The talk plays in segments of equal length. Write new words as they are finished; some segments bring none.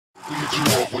Hit you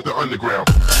off with the underground.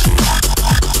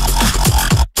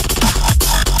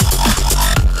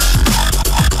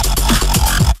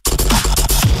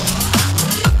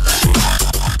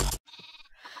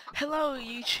 Hello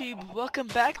YouTube, welcome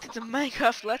back to the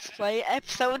Minecraft Let's Play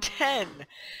episode 10.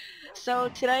 So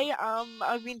today,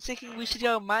 I've been thinking we should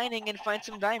go mining and find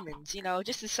some diamonds, you know,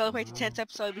 just to celebrate the 10th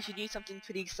episode we should do something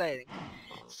pretty exciting.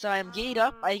 So I'm geared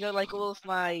up, I got like all of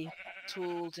my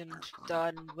tools and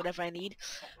done whatever I need.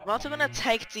 I'm also gonna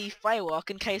take the firewalk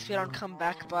in case we don't come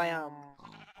back by,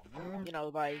 you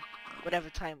know, by whatever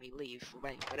time we leave, or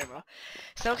by whatever.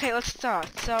 So okay, let's start.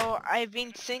 So I've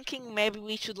been thinking maybe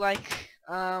we should like,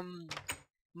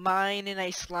 mine in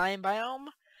a slime biome,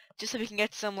 just so we can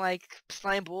get some like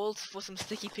slime balls for some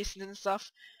sticky pistons and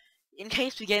stuff, in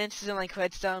case we get into some like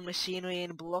redstone machinery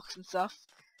and blocks and stuff.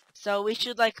 So we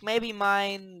should like maybe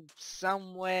mine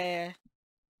somewhere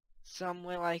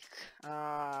like,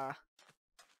 let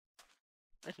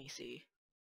me see,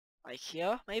 like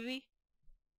here maybe?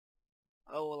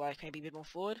 Oh, like maybe a bit more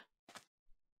forward?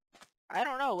 I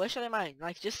don't know, where should I mine?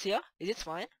 Like just here? Is it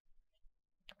fine?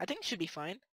 I think it should be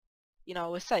fine. You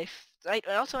know, we're safe. Right,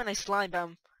 we're also in a slime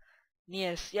biome.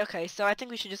 Yes, yeah, okay, so I think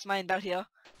we should just mine out here.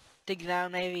 Dig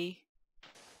down, maybe.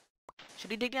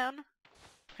 Should we dig down?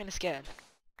 I'm kinda scared.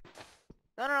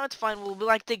 No, it's fine, we'll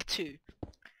like dig 2.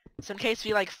 So in case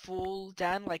we like fall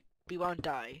down, like, we won't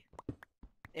die.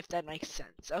 If that makes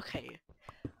sense. Okay.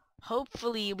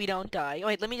 Hopefully we don't die. Oh,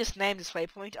 wait, let me just name this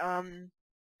waypoint.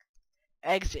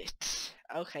 Exit.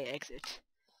 Okay, exit.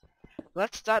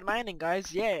 Let's start mining,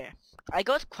 guys, yeah. I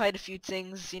got quite a few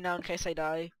things, you know, in case I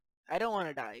die. I don't want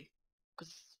to die.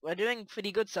 Because we're doing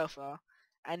pretty good so far.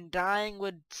 And dying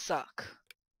would suck,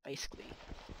 basically.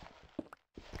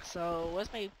 So,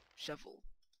 where's my shovel?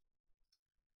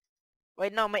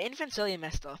 Wait, no, my inventory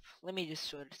messed up. Let me just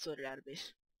sort it out a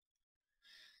bit.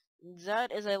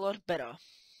 That is a lot better.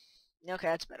 Okay,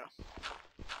 that's better.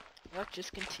 Let's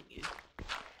just continue.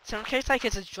 So in case like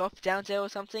there's a drop down there or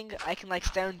something, I can like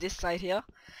stay on this side here.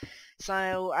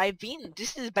 So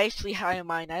this is basically how I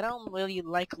mine. I don't really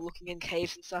like looking in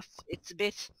caves and stuff. It's a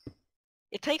bit,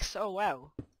 it takes, oh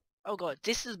wow. Oh god,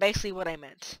 this is basically what I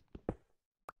meant.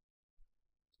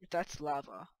 That's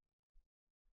lava.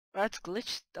 That's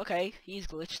glitched, okay, he's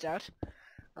glitched out.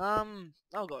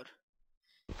 Oh god.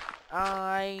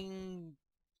 I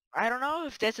don't know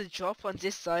if there's a drop on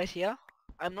this side here.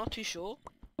 I'm not too sure.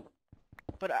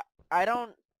 But I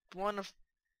don't want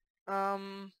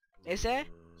to, is there?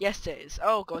 Yes, there is.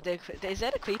 Oh god, is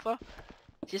that a creeper?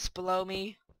 Just below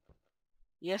me?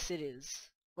 Yes, it is.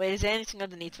 Wait, is there anything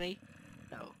underneath me?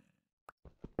 No.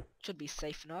 Should be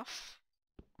safe enough.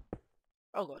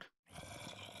 Oh god.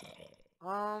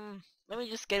 Let me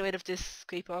just get rid of this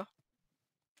creeper.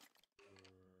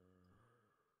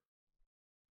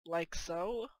 Like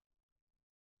so.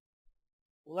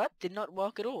 Well, that did not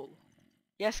work at all.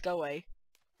 Yes, go away.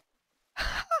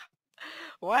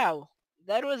 Wow.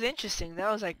 That was interesting.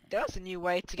 That was a new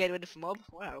way to get rid of a mob.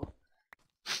 Wow.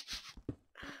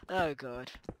 Oh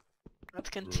god. Let's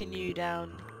continue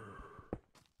down.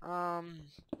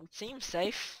 It seems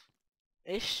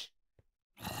safe-ish.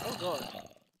 Oh god.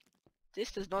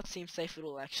 This does not seem safe at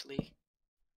all, actually.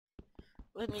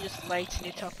 Let me just lighten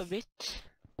it up a bit.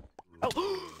 Oh!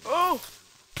 Oh!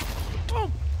 Oh!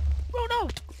 Oh no!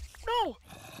 No!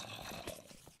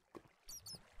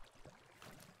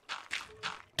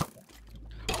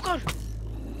 Oh god!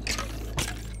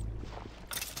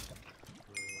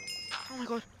 Oh my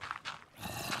god!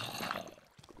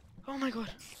 Oh my god!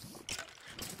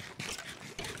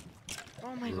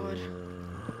 Oh my god!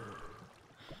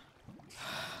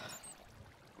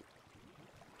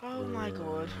 Oh my god! Oh my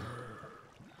god!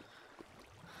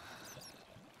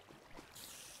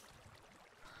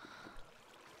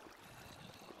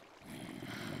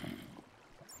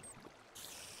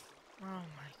 Oh my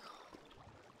god!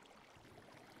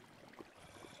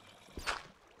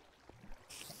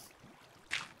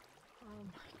 Oh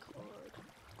my god!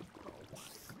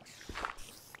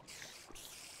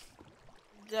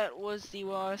 That was the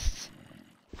worst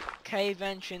cave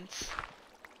entrance.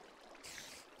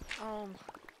 Oh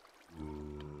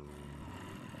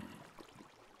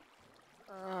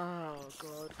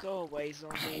god, go away,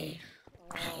 zombie.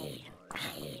 Oh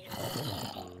my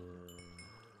god.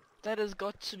 That has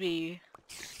got to be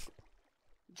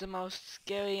the most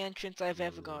scary entrance I've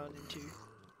ever gone into.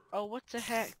 Oh, what the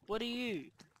heck? What are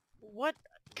you? What?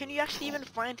 Can you actually even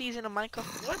find these in a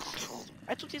Minecraft? What?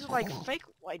 I thought these were like fake.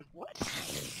 Wait, what?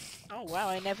 Oh wow,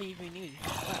 I never even knew.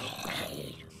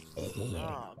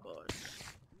 Wow. Oh god.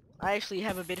 I actually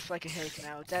have a bit of like a headache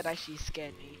now. That actually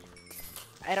scared me.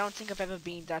 I don't think I've ever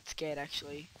been that scared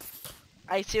actually.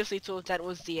 I seriously thought that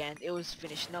was the end. It was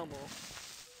finished, no more.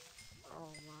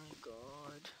 Oh my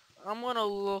god. I'm gonna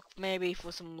look maybe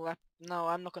for some no,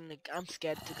 I'm not gonna, I'm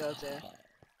scared to go there.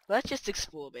 Let's just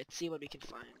explore a bit, see what we can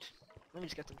find. Let me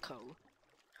just get some coal.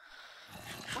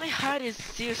 My heart is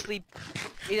seriously,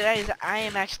 I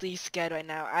am actually scared right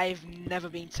now. I've never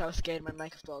been so scared in my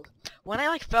Minecraft world. When I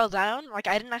like fell down, like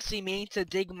I didn't actually mean to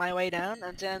dig my way down,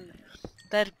 and then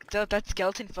that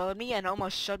skeleton followed me and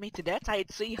almost shot me to death. I had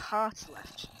 3 hearts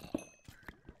left.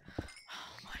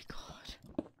 Oh my god.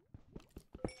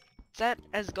 That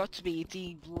has got to be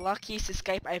the luckiest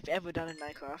escape I've ever done in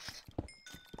Minecraft.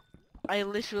 I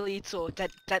literally thought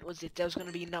that was it. There was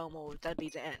gonna be no more. That'd be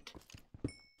the end.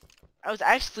 I was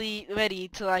actually ready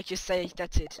to like just say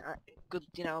that's it. Good,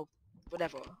 you know,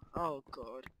 whatever. Oh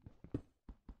god.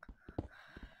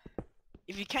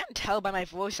 If you can't tell by my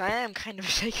voice, I am kind of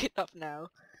shaken up now.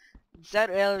 That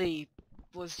really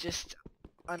was just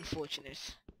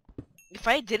unfortunate. If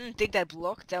I didn't dig that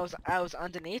block that I was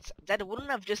underneath, that wouldn't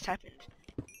have just happened.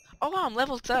 Oh wow, I'm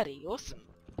level 30. Awesome.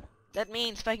 That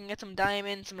means if I can get some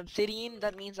diamonds, some obsidian,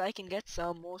 that means I can get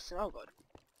some more. Oh god.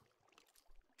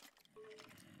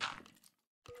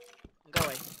 Go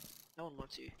away. No one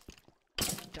wants you.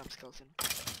 Dumb skeleton.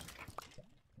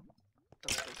 Dumb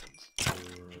skeletons.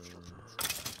 Hate skeletons.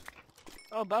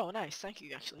 Oh, bow, nice. Thank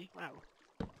you, actually. Wow.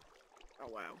 Oh,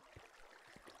 wow.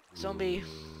 Zombie.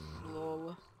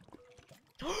 Lol.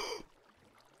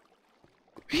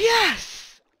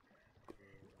 Yes!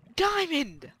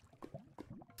 Diamond!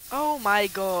 Oh my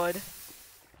god.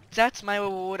 That's my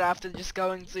reward after just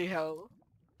going through hell.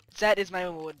 That is my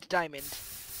reward. Diamond.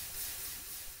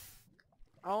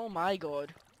 Oh my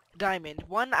god. Diamond.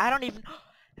 One, I don't even...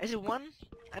 Is it one?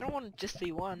 I don't want it just to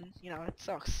be one. You know, it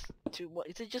sucks. Two, what?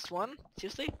 Is it just one?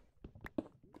 Seriously?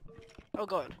 Oh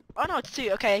god. Oh no, it's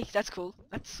 2. Okay, that's cool.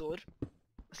 That's a sword.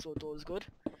 A sword door is good.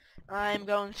 I'm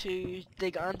going to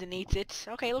dig underneath it.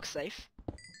 Okay, looks safe.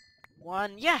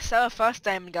 1. Yes, our first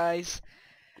diamond, guys.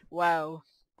 Wow.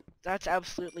 That's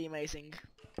absolutely amazing.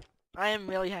 I am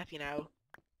really happy now.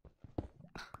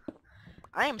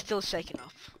 I am still shaken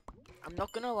up. I'm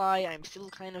not gonna lie, I'm still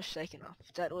kind of shaken up.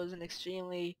 That was an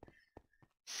extremely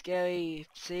scary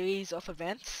series of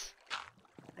events.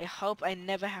 I hope I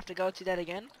never have to go through that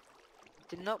again.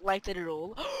 Did not like that at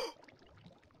all.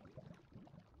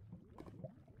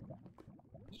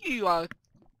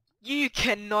 You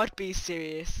cannot be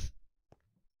serious.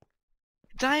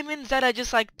 Diamonds that are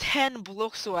just like 10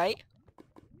 blocks away.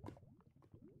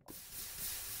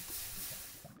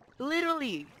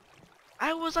 Literally.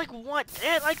 I was like, what?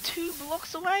 Like 2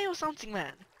 blocks away or something,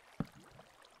 man.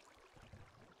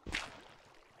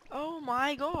 Oh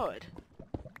my god.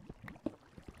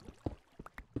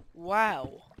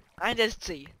 Wow. And there's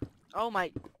 3. Oh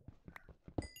my...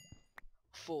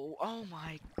 4. Oh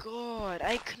my god.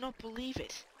 I cannot believe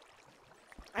it.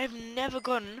 I've never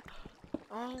gotten...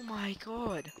 Oh my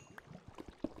god.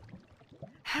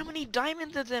 How many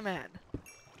diamonds are there, man?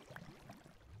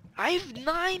 I've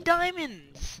 9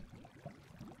 diamonds!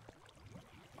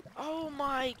 Oh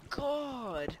my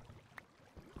god.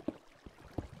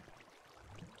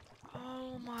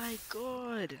 Oh my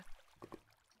god.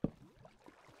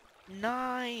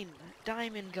 9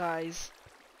 diamond, guys.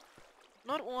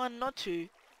 Not 1, not 2.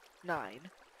 9.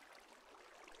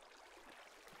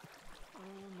 Oh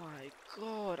my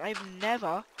god. I've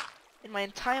never, in my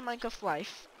entire Minecraft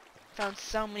life, found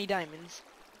so many diamonds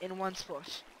in one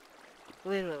spot.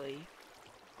 Literally.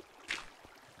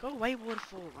 Go away,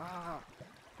 waterfall. Ah.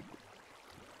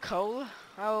 Coal?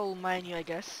 I'll mine you, I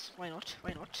guess. Why not?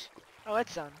 Why not? Oh,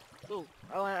 redstone. Cool.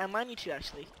 Oh, I mine you too,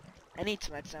 actually. I need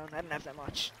some redstone. I don't have that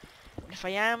much. And if I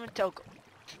am, Togo.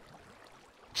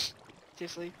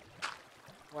 Seriously?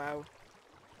 Wow.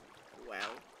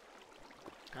 Wow.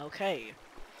 Okay.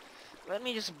 Let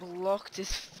me just block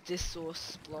this water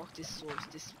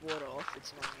off.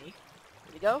 It's not me.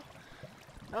 Here we go.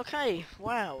 Okay.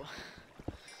 Wow.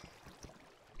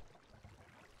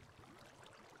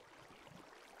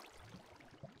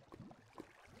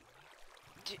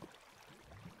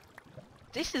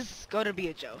 This is gotta be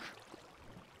a joke.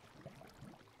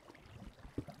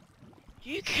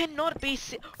 You cannot be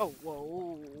oh,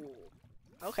 whoa.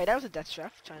 Okay, that was a death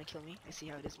trap trying to kill me. I see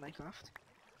how it is, Minecraft.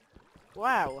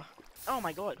 Wow. Oh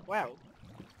my god, wow.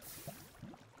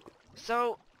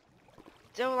 So,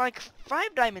 there were like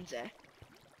 5 diamonds there.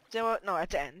 There were, no, at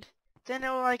the end. Then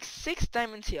there were like 6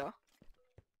 diamonds here.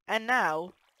 And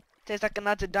now, there's like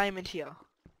another diamond here.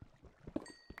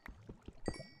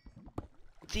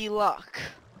 The luck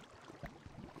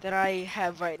that I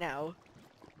have right now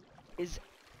is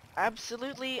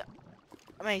absolutely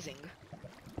amazing.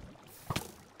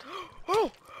 Oh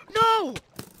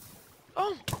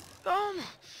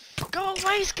Go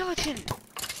away, skeleton!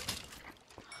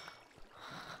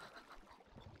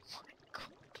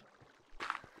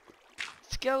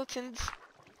 Skeletons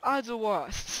are the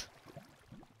worst.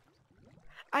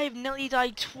 I have nearly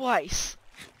died twice.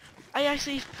 I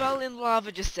actually fell in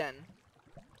lava just then.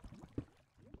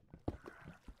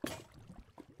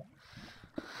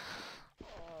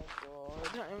 Oh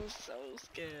god, I'm so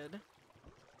scared.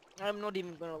 I'm not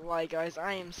even gonna lie, guys,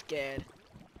 I am scared.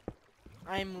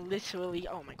 I'm literally...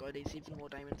 Oh my god, there's even more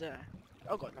diamonds there.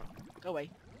 Oh god, no. Go away.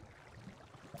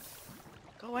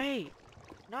 Go away!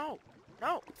 No!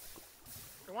 No!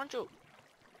 I want you!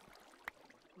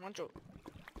 I want you!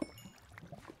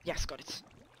 Yes, got it.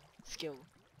 Skill.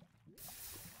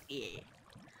 Yeah.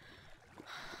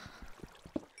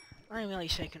 I'm really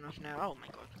shaken up now. Oh my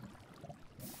god.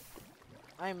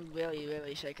 I'm really,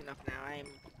 really shaken up now. I'm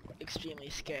extremely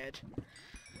scared.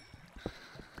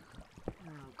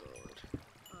 Oh god.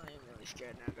 I'm really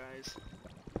scared now, guys.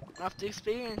 After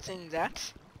experiencing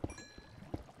that,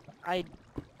 I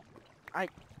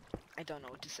don't know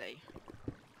what to say.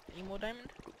 Any more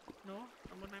diamond? No?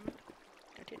 No more diamond?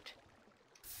 Got it.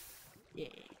 Yeah.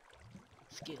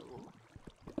 Skill.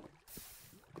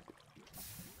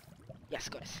 Yes,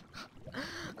 got it.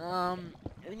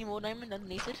 Any more diamond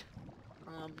underneath it?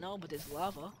 No, but there's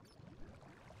lava.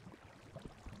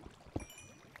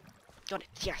 Got it,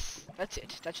 yes! That's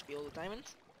it. That should be all the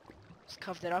diamonds. Just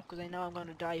cover that up because I know I'm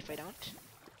gonna die if I don't.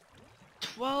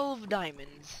 12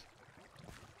 diamonds!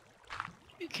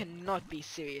 You cannot be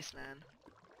serious, man.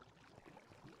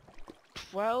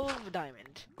 12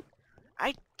 diamond.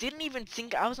 I didn't even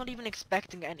think, I was not even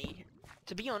expecting any.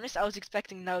 To be honest, I was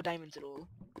expecting no diamonds at all.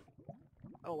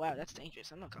 Oh wow, that's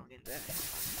dangerous. I'm not going in there.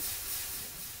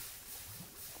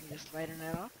 I'm just lighting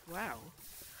that up. Wow.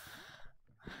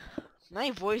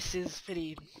 My voice is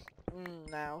pretty...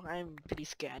 now, I'm pretty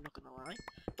scared, not gonna lie.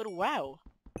 But wow.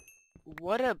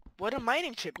 What a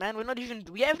mining trip, man.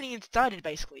 We haven't even started,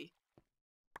 basically.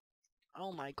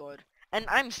 Oh my god. And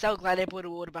I'm so glad I bought a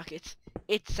water bucket.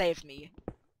 It saved me.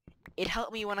 It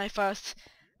helped me when I first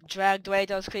dragged away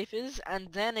those creepers,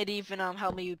 and then it even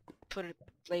helped me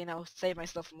save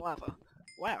myself from lava.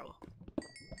 Wow.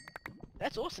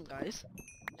 That's awesome, guys.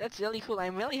 That's really cool.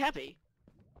 I'm really happy.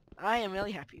 I am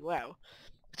really happy. Wow.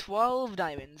 12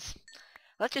 diamonds.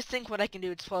 Let's just think what I can do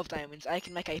with 12 diamonds. I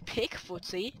can make a pick for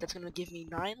 3, that's going to give me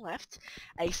 9 left.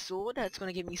 A sword, that's going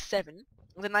to give me 7.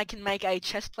 And then I can make a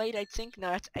chest plate, I think. No,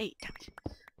 that's 8. Damn it.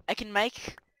 I can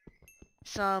make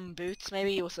some boots,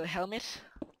 maybe also a helmet.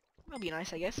 That'll be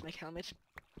nice, I guess. Make a helmet.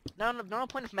 No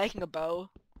point of making a bow.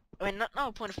 I mean,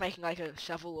 no point of making like a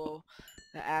shovel or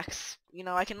an axe. You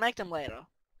know, I can make them later.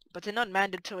 But they're not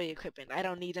mandatory equipment. I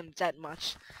don't need them that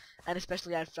much. And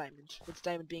especially out of diamond. With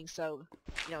diamond being so,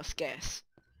 you know, scarce.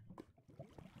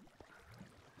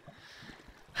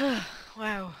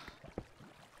 Wow.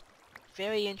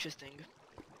 Very interesting.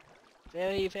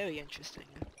 Very, very interesting.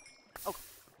 Oh.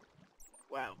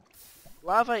 Wow.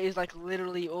 Lava is like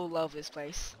literally all over this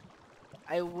place.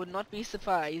 I would not be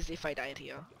surprised if I died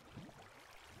here.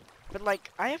 But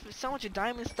like, I have so much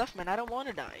diamond stuff, man, I don't want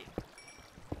to die.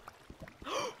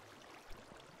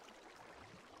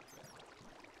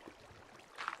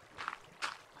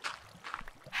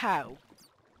 How?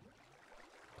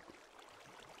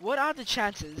 What are the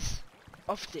chances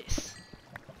of this?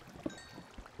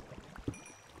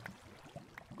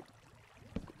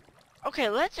 Okay,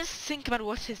 let's just think about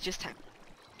what has just happened.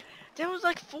 There was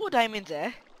like 4 diamonds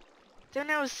there. There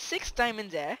now is 6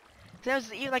 diamonds there.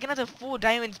 There's like another 4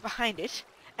 diamonds behind it.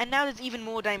 And now there's even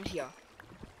more diamond here.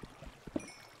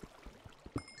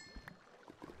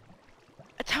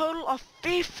 A total of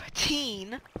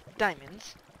 15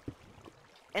 diamonds.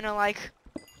 And are like...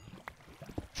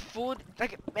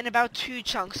 in about 2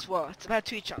 chunks worth. About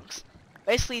 2 chunks.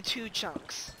 Basically 2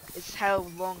 chunks. It's how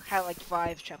like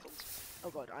 5 travels. Oh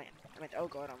god, oh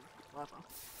god, I'm lava.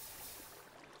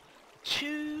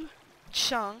 2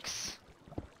 chunks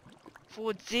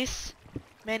for this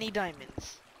many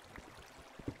diamonds.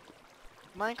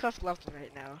 Minecraft loves me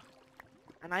right now.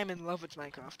 And I'm in love with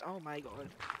Minecraft. Oh my god.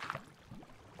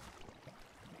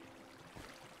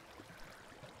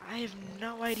 I have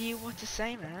no idea what to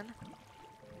say, man.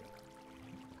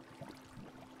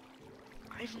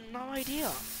 I have no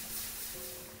idea.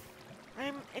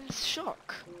 I'm in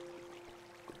shock.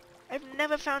 I've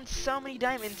never found so many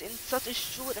diamonds in such a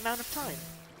short amount of time.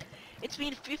 It's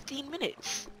been 15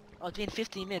 minutes. Oh, it's been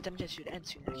 15 minutes. That should end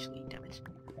soon, actually. Damn it.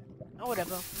 Oh,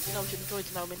 whatever. You know, we should enjoy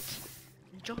the moment.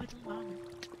 Enjoy the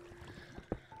moment.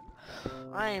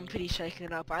 I am pretty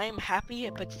shaken up. I am happy,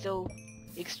 but still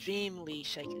extremely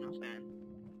shaken up, man.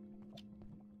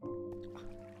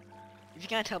 If you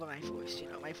can't tell by my voice, you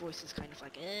know, my voice is kind of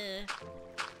like, eh.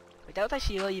 But that was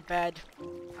actually a really bad,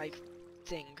 like,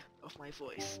 thing of my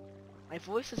voice. My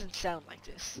voice doesn't sound like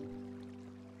this.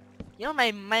 You know,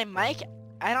 my mic,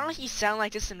 I don't actually sound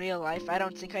like this in real life. I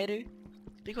don't think I do.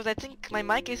 Because I think my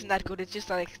mic isn't that good. It's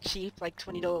just like cheap, like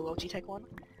 $20 Logitech one.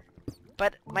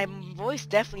 But my voice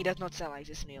definitely does not sound like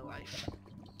this in real life.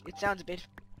 It sounds a bit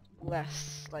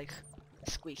less, like,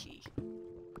 squeaky.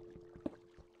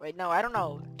 Wait, no, I don't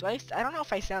know. I don't know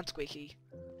if I sound squeaky.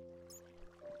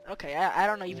 Okay, I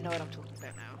don't even know what I'm talking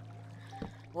about now.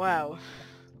 Wow.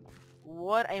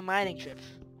 What a mining trip.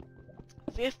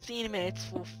 15 minutes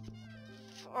for...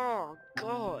 oh,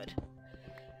 God.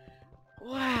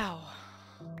 Wow.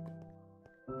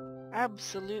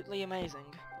 Absolutely amazing.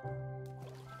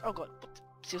 Oh, God.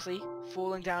 Seriously?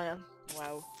 Falling down?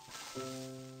 Wow.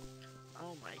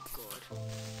 Oh, my God.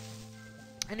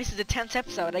 And this is the 10th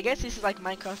episode. I guess this is like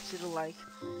Minecraft's little, like,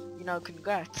 you know,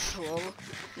 congrats, lol.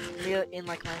 In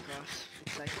like Minecraft.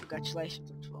 It's like, congratulations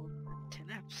on 12, 10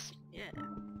 eps. Yeah.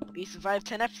 We survived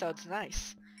 10 episodes,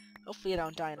 nice. Hopefully I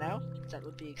don't die now. That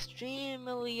would be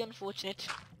extremely unfortunate,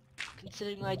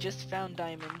 considering I just found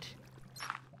diamond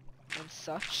and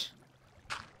such.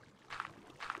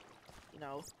 You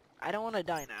know, I don't want to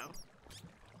die now.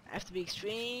 I have to be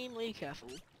extremely careful.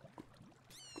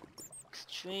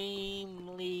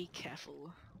 Extremely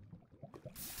careful.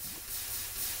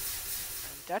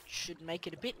 And that should make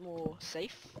it a bit more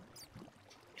safe.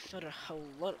 If not a whole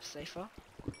lot of safer.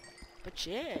 But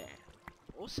yeah.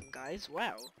 Awesome, guys.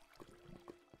 Wow.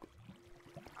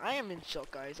 I am in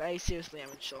shock, guys. I seriously am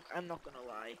in shock. I'm not gonna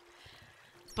lie.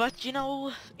 But, you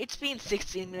know, it's been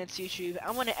 16 minutes, YouTube.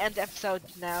 I'm gonna end the episode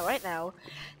now, right now.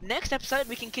 Next episode,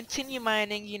 we can continue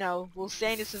mining, you know. We'll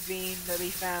stay in this ravine that we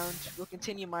found. We'll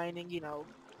continue mining, you know.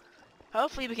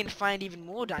 Hopefully we can find even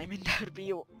more diamond. That would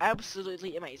be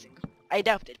absolutely amazing. I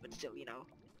doubt it, but still, you know.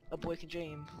 A boy can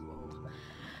dream.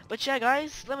 But yeah,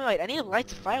 guys, let me wait. I need to light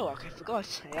the firework. I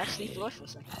forgot. I actually forgot for a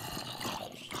second.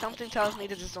 Something tells me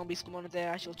there's a zombie spawner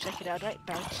there. I shall check it out right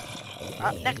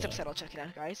about. Next episode I'll check it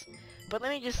out, guys. But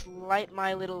let me just light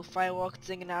my little firework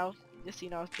thing now. Just, you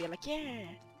know, be like, yeah.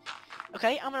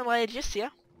 Okay, I'm gonna light it just here.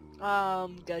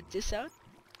 Got this out.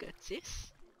 Got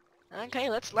this. Okay,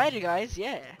 let's light it, guys.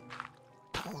 Yeah.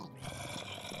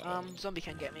 Zombie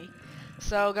can't get me.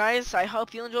 So, guys, I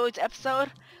hope you enjoyed the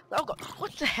episode. Oh God,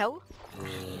 what the hell?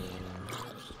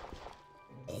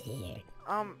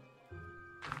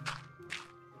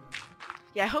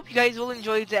 Yeah, I hope you guys will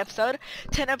enjoy the episode.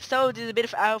 10 episodes is a bit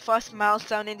of our first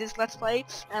milestone in this Let's Play,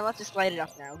 and let's just light it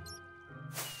up now.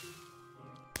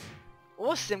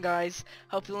 Awesome, guys.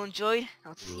 Hope you'll enjoy.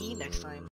 I'll see you next time.